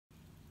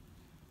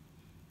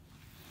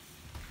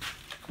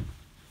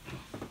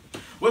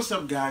What's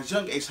up, guys?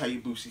 Young Ace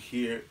Hayabusa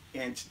here,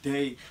 and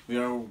today we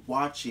are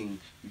watching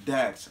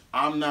Dax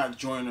I'm Not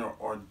Joyner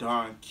or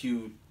Don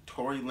Q,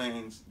 Tory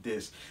Lanez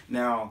diss.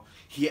 Now,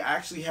 he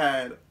actually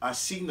had, I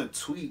seen a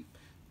tweet,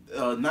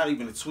 not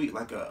even a tweet,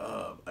 like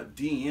a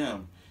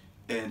DM,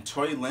 and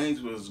Tory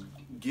Lanez was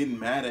getting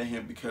mad at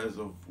him because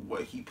of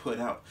what he put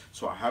out.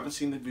 So I haven't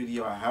seen the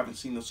video, I haven't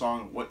seen the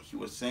song, what he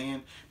was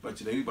saying, but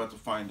today we're about to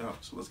find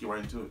out. So let's get right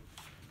into it.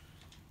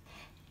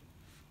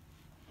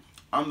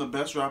 I'm the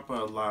best rapper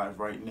alive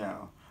right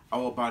now. I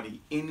will body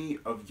any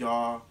of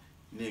y'all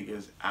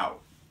niggas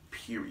out,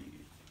 period.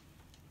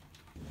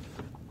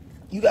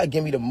 You gotta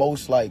give me the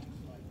most, like,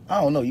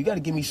 I don't know, you gotta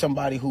give me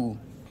somebody who,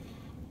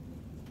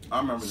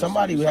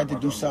 somebody who had to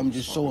do something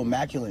just so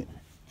immaculate.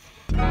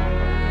 Ain't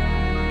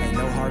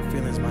no hard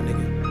feelings, my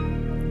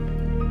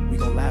nigga. We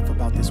gon' laugh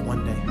about this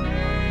one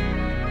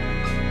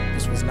day.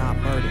 This was not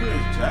murder.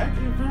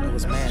 It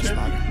was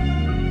manslaughter.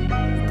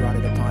 You brought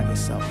it upon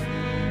yourself.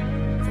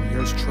 From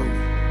yours truly,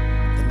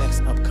 the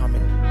next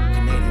upcoming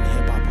Canadian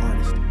hip-hop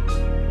artist,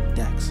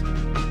 Dax.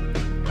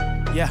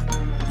 Yeah.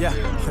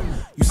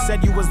 You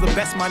said you was the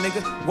best, my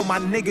nigga. Well, my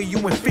nigga, you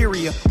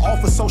inferior. All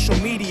for social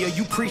media,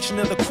 you preaching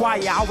to the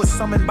choir. I was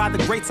summoned by the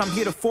greats, I'm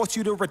here to force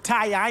you to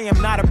retire. I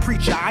am not a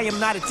preacher, I am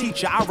not a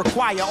teacher. I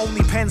require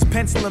only pens,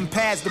 pencil, and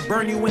pads to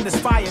burn you in this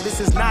fire. This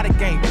is not a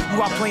game.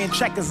 You are playing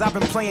checkers, I've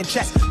been playing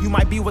chess. You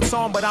might be what's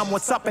on, but I'm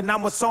what's up, and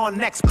I'm what's on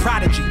next.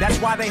 Prodigy, that's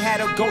why they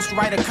had a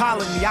ghostwriter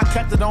calling me. I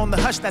kept it on the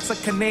hush, that's a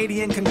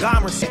Canadian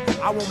conglomerate.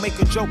 I won't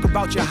make a joke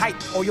about your height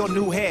or your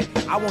new head.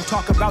 I won't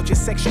talk about your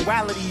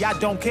sexuality, I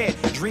don't care.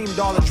 Dreamed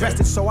all addressed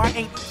it, so I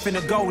ain't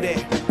finna go there.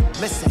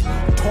 Listen,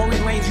 Tory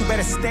Lanez, you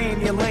better stay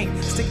in your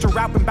lane. Stick to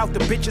rapping about the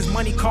bitches,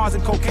 money, cars,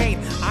 and cocaine.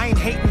 I ain't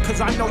hating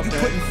cause I know you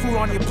putting food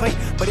on your plate.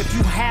 But if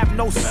you have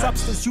no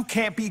substance, you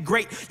can't be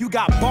great. You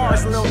got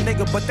bars, little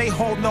nigga, but they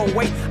hold no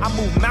weight. I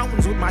move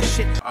mountains with my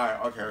shit. Alright,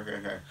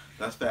 okay.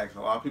 That's facts.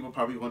 A lot of people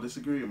probably won't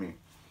disagree with me.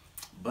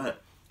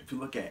 But if you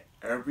look at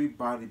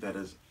everybody that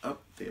is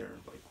up there,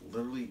 like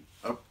literally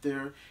up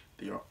there,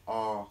 they are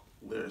all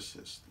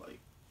lyricists. Like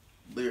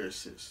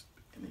lyricists.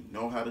 And they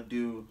know how to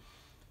do,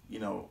 you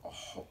know,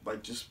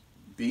 like just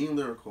being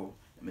lyrical,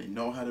 and they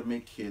know how to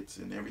make hits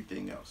and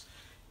everything else.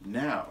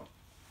 Now,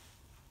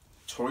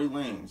 Tory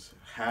Lanez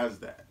has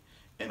that,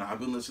 and I've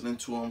been listening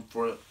to him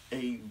for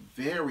a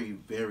very,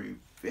 very,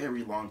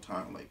 very long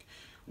time. Like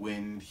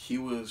when he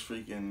was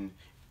freaking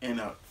in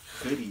a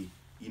hoodie,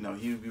 you know,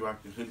 he would be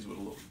rocking hoodies with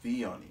a little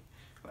V on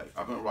it. Like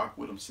I've been rocking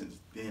with him since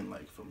then,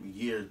 like from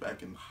years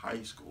back in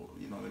high school.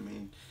 You know what I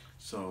mean?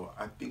 So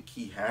I think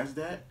he has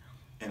that.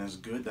 And it's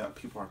good that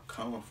people are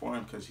coming for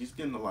him because he's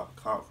getting a lot of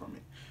clout from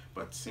it.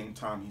 But at the same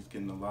time, he's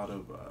getting a lot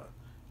of,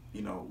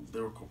 you know,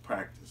 lyrical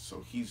practice.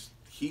 So he's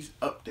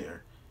up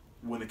there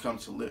when it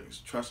comes to lyrics.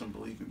 Trust and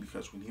believe me,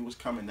 because when he was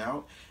coming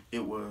out,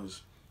 it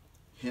was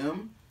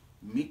him,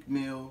 Meek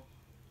Mill,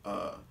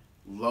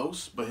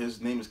 Los, but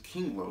his name is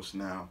King Los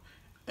now,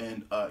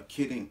 and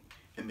Kid Ink.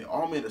 And they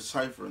all made a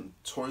cipher, and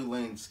Tory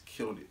Lanez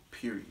killed it,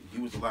 period.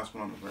 He was the last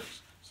one on the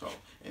verse. So,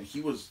 and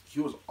he was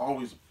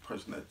always a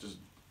person that just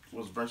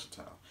was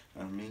versatile.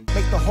 You know what I mean?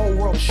 Make the whole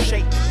world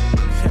shake.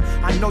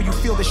 I know you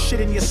feel the shit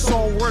in your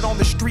soul. Word on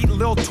the street,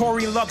 Lil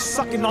Tory loves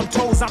sucking on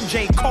toes. I'm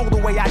J. Cole the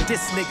way I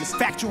diss niggas.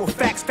 Factual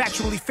facts,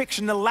 factually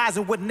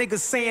fictionalizing what niggas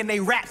saying they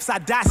raps. I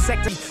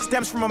dissect it.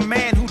 Stems from a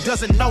man who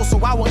doesn't know, so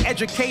I will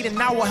educate and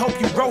I will help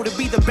you grow. To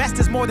be the best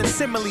is more than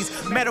similes,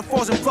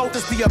 metaphors and flow.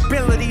 Is the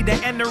ability to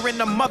enter in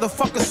the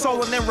motherfucker's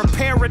soul and then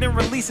repair it and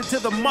release it to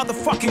the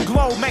motherfucking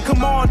globe. Man,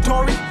 come on,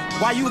 Tory.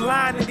 Why you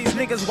lying to these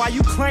niggas? Why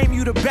you claim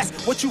you the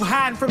best? What you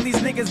hiding from these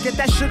niggas? Get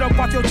that shit up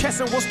off your chest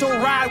and we'll still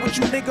ride with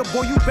you, nigga.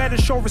 Boy, you better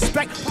show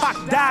respect. Pac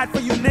died for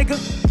you, nigga.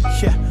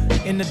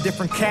 Yeah, in a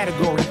different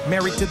category.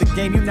 Married to the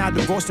game, you now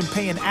divorced and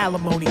paying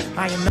alimony.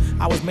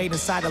 I was made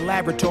inside a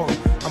laboratory.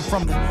 I'm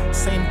from the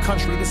same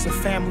country, this a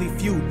family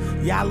feud.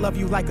 Yeah, I love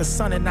you like a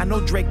son and I know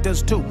Drake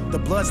does too. The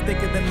blood's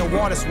thicker than the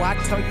water, so I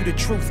tell you the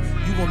truth.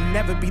 You will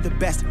never be the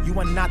best, you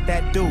are not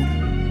that dude.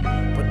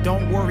 But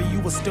don't worry, you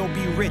will still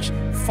be rich.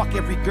 Fuck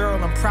every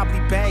girl and probably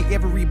bag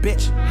every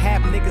bitch.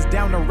 Have niggas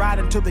down to ride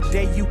until the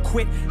day you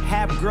quit.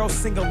 Have girls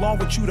sing along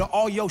with you to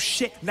all your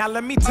shit. Now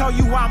let me tell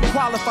you why I'm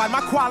qualified. My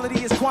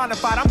quality is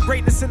quantified. I'm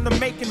greatness in the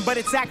making, but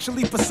it's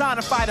actually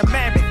personified. A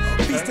mammoth,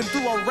 feasting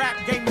through a rap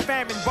game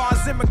famine.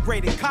 Bars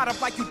immigrated, caught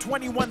up like you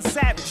 21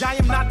 Savage. I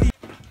am not the...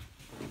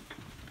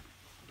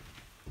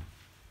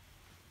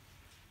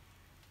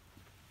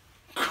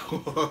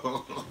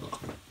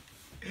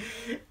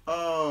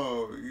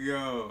 Oh,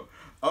 yo.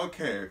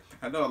 Okay.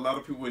 I know a lot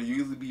of people would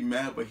usually be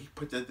mad, but he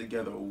put that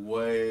together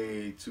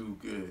way too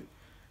good.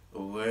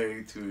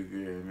 Way too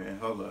good, man.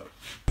 Hold up.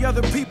 The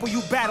other people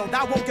you battled,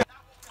 I won't get...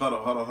 Hold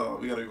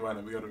on. We gotta rewind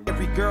it.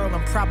 Every girl,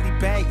 I'm probably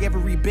bag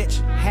every bitch.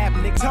 Have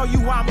niggas tell you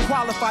why I'm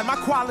qualified. My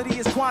quality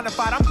is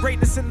quantified. I'm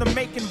greatness in the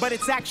making, but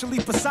it's actually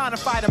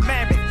personified. A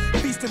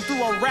mammoth, feasting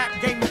through a rap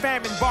game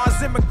famine. Bars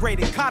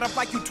immigrated, caught up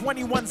like you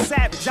 21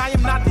 Savage. I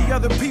am not the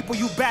other people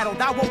you battled.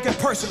 I won't get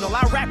personal.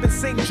 I rap and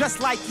sing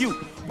just like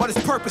you. but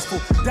it's purposeful.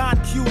 Don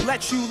Q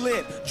let you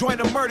live.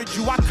 Joyner murdered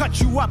you, I cut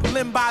you up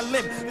limb by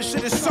limb. This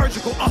shit is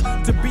surgical.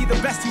 To be the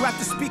best, you have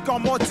to speak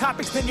on more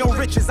topics than your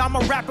riches. I'm a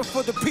rapper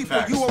for the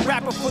people, you a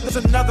rapper for there's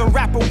another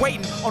rapper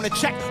waiting on a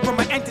check from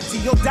an entity.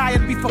 You'll die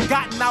and be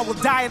forgotten, I will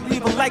die and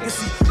leave a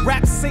legacy.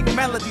 Rap, sing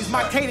melodies,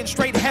 my cadence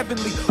straight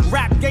heavenly.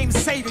 Rap game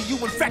savior, you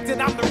infected,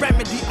 I'm the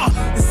remedy.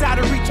 It's out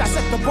of reach, I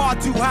set the bar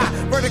too high.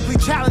 Vertically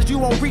challenged, you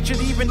won't reach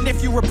it even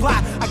if you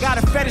reply. I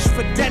got a fetish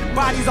for dead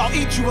bodies, I'll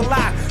eat you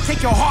alive.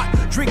 Take your heart,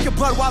 drink your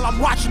blood while I'm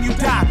watching you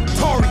die.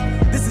 Tory,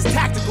 this is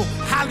tactical,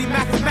 highly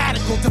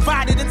mathematical.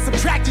 Divided and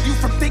subtracted you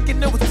from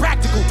thinking it was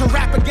practical. To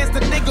rap against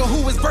a nigga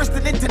who is versed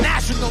in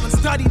international and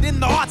studied in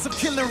the arts of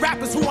killing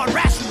rappers who are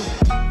rational.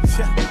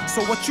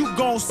 So what you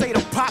gon' say to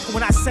Pop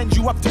when I send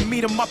you up to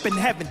meet him up in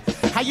heaven?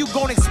 How you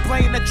gon'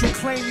 explain that you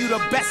claim you the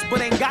best but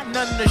ain't got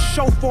nothing to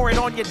show for it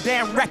on your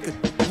damn record?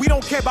 We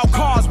don't care about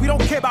cars, we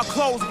don't care about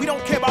clothes, we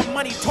don't care about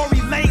money. Tory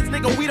Lanez,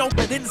 nigga, we don't,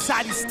 but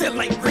inside he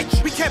still ain't rich.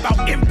 We care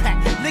about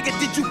impact, nigga,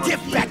 did you give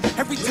back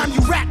every time you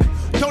rap?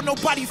 Don't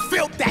nobody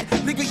feel that,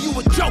 nigga, you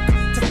a joke.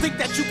 To think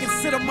that you can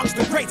sit amongst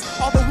the greats,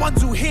 all the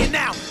ones who here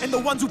now and the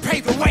ones who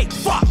paved the way.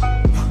 Fuck!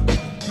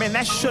 Man,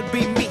 that should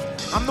be me.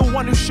 I'm the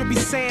one who should be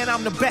saying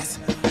I'm the best.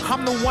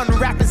 I'm the one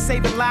rapping,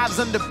 saving lives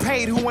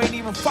underpaid, who ain't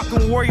even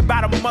fucking worried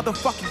about a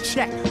motherfucking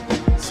check.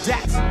 It's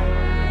Dax.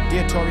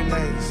 Dear Tory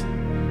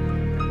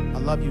Lanez, I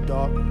love you,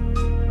 dog.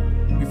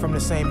 We from the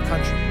same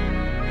country.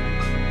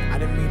 I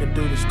didn't mean to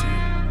do this to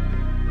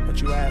you,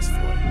 but you asked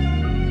for it.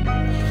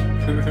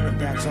 And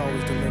Dax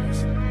always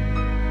delivers.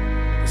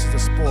 This is a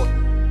sport.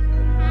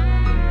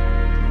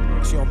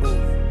 It's your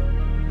move.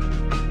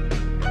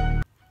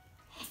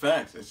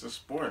 Facts, it's a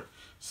sport.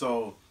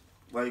 So,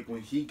 like,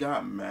 when he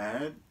got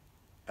mad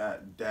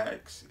at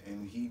Dax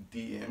and he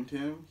DM'd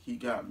him, he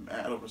got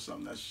mad over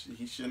something that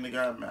he shouldn't have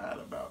got mad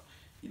about.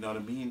 You know what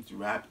I mean?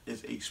 Rap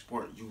is a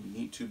sport. You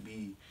need to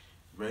be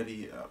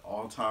ready at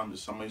all times if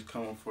somebody's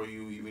coming for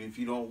you, even if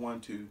you don't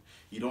want to.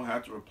 You don't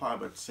have to reply,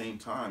 but at the same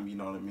time, you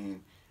know what I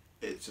mean?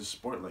 It's a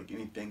sport like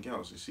anything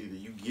else. It's either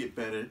you get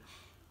better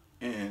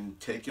and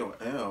take your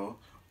L,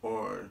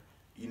 or,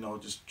 you know,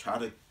 just try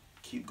to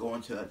keep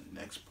going to that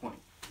next point.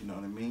 You know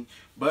what I mean?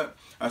 But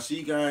I'll see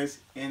you guys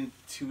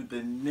into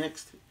the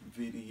next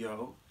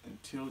video.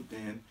 Until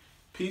then,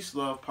 peace,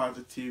 love,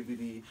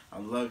 positivity. I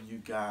love you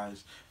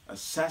guys.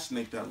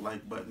 Assassinate that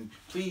like button.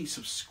 Please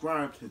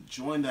subscribe to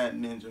join that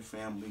ninja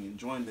family and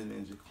join the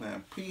ninja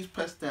clan. Please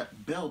press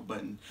that bell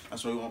button.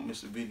 That's why you won't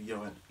miss a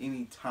video at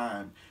any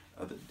time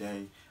of the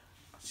day.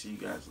 I'll see you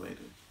guys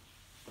later.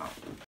 Bye.